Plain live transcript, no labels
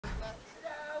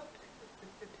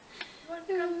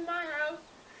come to my house?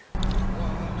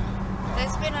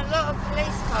 There's been a lot of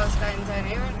police cars going down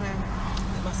here, aren't there?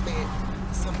 There must be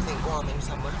something warming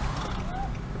somewhere.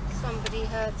 Somebody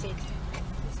hurted.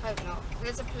 Let's hope not.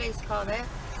 There's a police car there.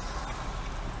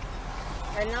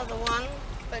 Another one,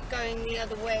 but going the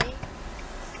other way.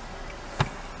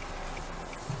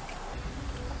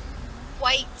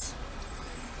 Wait.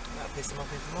 That'll piss them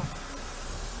off even more.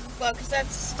 Well, because they have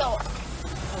to stop.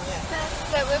 Oh yeah.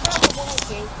 So we're rather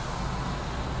wonky.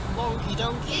 Wonky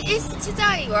donkey. It is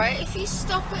today, right? If you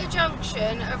stop at a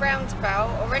junction, a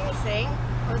roundabout, or anything,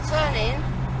 or turn in,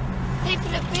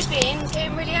 people are bibbing,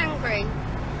 getting really angry.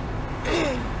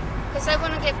 Because they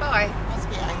want to get by. Must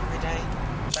be an angry day.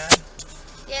 Bad.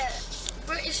 Yeah,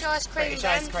 British ice cream British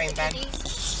van. ice cream van.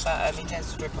 But it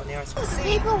tends to drip on the ice cream.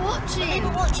 People watching.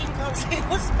 People watching can't see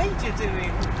what speed you're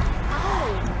doing.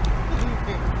 Oh.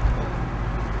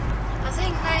 I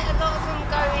think a lot of them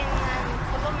go in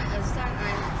kilometres, don't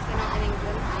they? If they're not in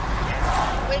England. Yes.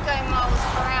 We're going miles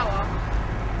per hour.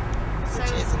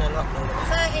 Which isn't a lot normally.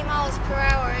 30 miles per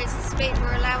hour is the speed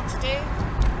we're allowed to do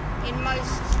in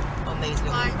most On these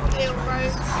little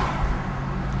roads.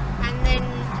 And then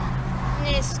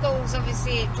near schools,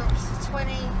 obviously, it drops to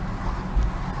 20.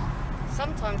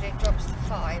 Sometimes it drops to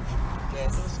 5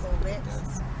 Yes. in school bits. It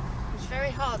does. It's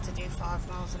very hard to do 5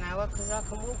 miles an hour because I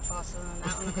can walk faster than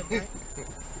that on a good day.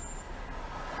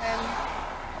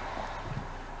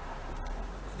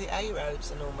 The A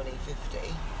roads are normally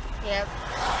 50. Yeah,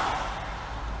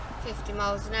 50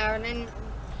 miles an hour, and then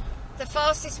the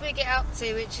fastest we get up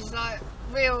to, which is like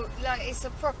real, like it's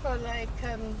a proper like,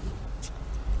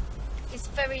 it's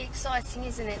very exciting,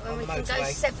 isn't it, when we can go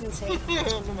 70. On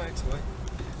the motorway.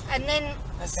 And then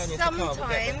That's only if the car will get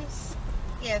there. sometimes,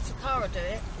 yeah, if the car will do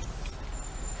it.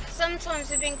 Sometimes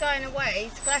we've been going away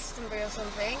to Glastonbury or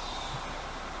something,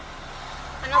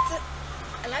 and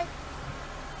hello?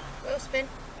 Wheel spin.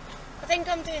 I think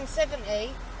I'm doing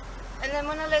 70, and then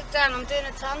when I look down, I'm doing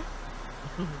a ton.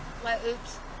 Like,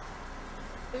 oops.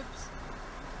 Oops.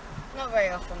 Not very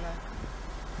often, though.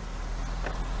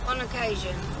 On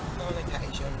occasion. On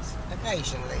occasions.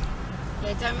 Occasionally.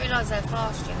 Yeah, don't realise how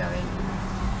fast you're going.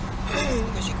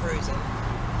 Because you're cruising.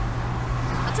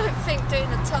 I don't think doing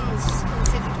a ton's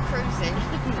considered cruising.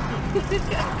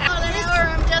 Mile an hour,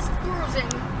 I'm just cruising.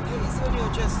 It's when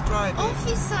you're just driving.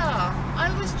 Officer, I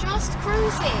was just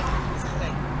cruising.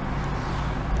 Exactly.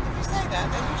 If you say that,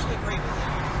 they usually agree with you.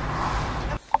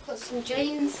 Got some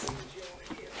jeans,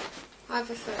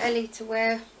 either for Ellie to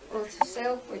wear or to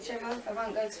sell, whichever. I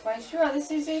won't go to waste. You right there,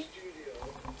 Susie?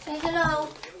 Say hello.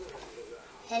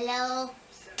 Hello.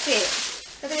 Sit.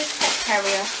 Look at this pet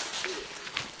carrier.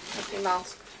 That's my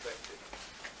mask.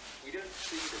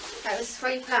 That was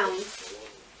 £3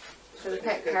 for the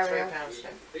pet carrier. £3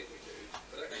 then.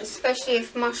 Especially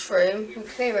if mushroom, we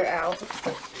clear it out.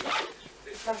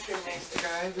 Mushroom needs to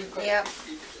go. We've got Yep.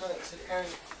 toilet to go.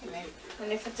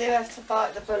 And if I do have to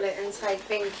bite the bullet and take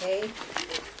Binky,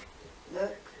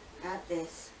 look at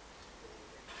this.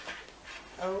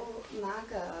 Oh my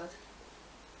god.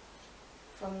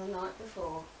 From the night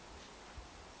before.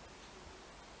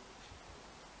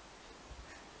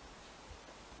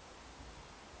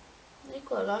 He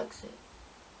quite likes it.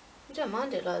 You don't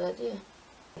mind it like that, do you?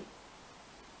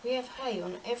 We have hay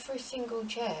on every single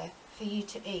chair for you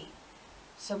to eat.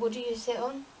 So what do you sit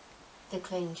on? The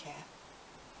clean chair.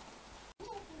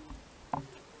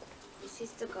 This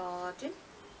is the garden.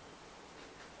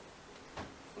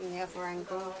 From the other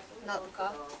angle, not the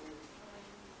garden.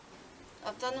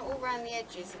 I've done it all around the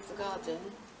edges of the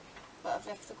garden, but I've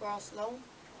left the grass long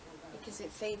because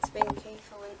it feeds Binky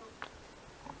for winter.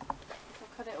 If I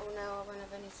cut it all now, I won't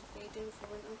have any to feed him for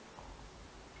winter.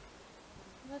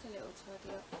 I've had a little tidy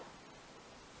up.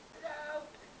 Hello.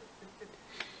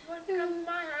 You want to come to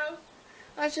my house?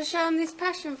 I shall show him this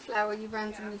passion flower you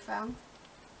randomly found.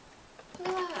 Look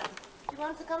at that. You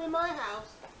want to come in my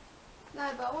house?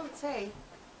 No, but I want tea.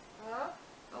 Huh?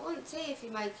 I want tea if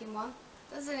you're making one,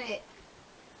 doesn't it?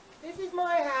 This is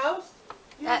my house.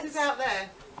 Yours is out there.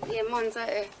 Yeah, mine's out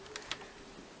here.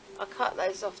 I cut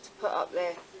those off to put up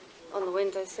there on the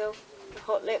windowsill, the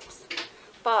hot lips,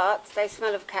 but they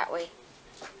smell of catwee.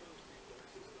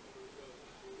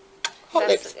 Hot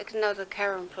lips? That's another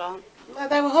Karen plant. No,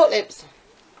 they were hot lips.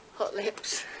 Hot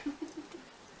lips.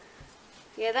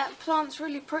 Yeah, that plant's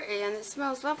really pretty and it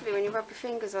smells lovely when you rub your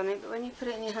fingers on it, but when you put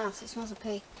it in your house, it smells of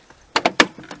pee.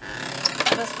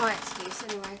 That's my excuse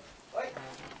anyway.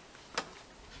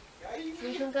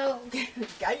 We can go.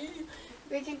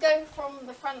 We can go from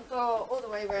the front door all the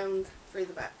way round through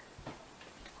the back.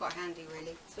 Quite handy,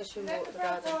 really, especially when we walk the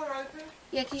garden. Door open.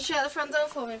 Yeah, can you shut the front door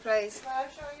for me, please? No,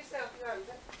 show yourself. You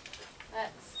open.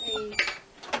 That's the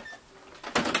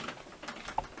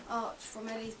arch from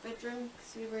Ellie's bedroom,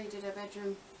 because we redid her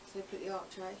bedroom, so we put the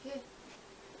arch right here.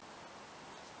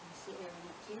 Sit here and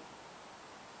look cute.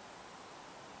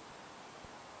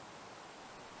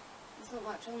 There's not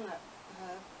much on that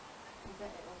herb. I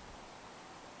bet it will.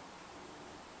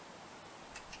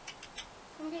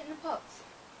 Come get in the pots.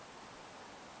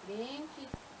 Binky.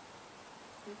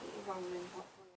 Look at your rolling pot.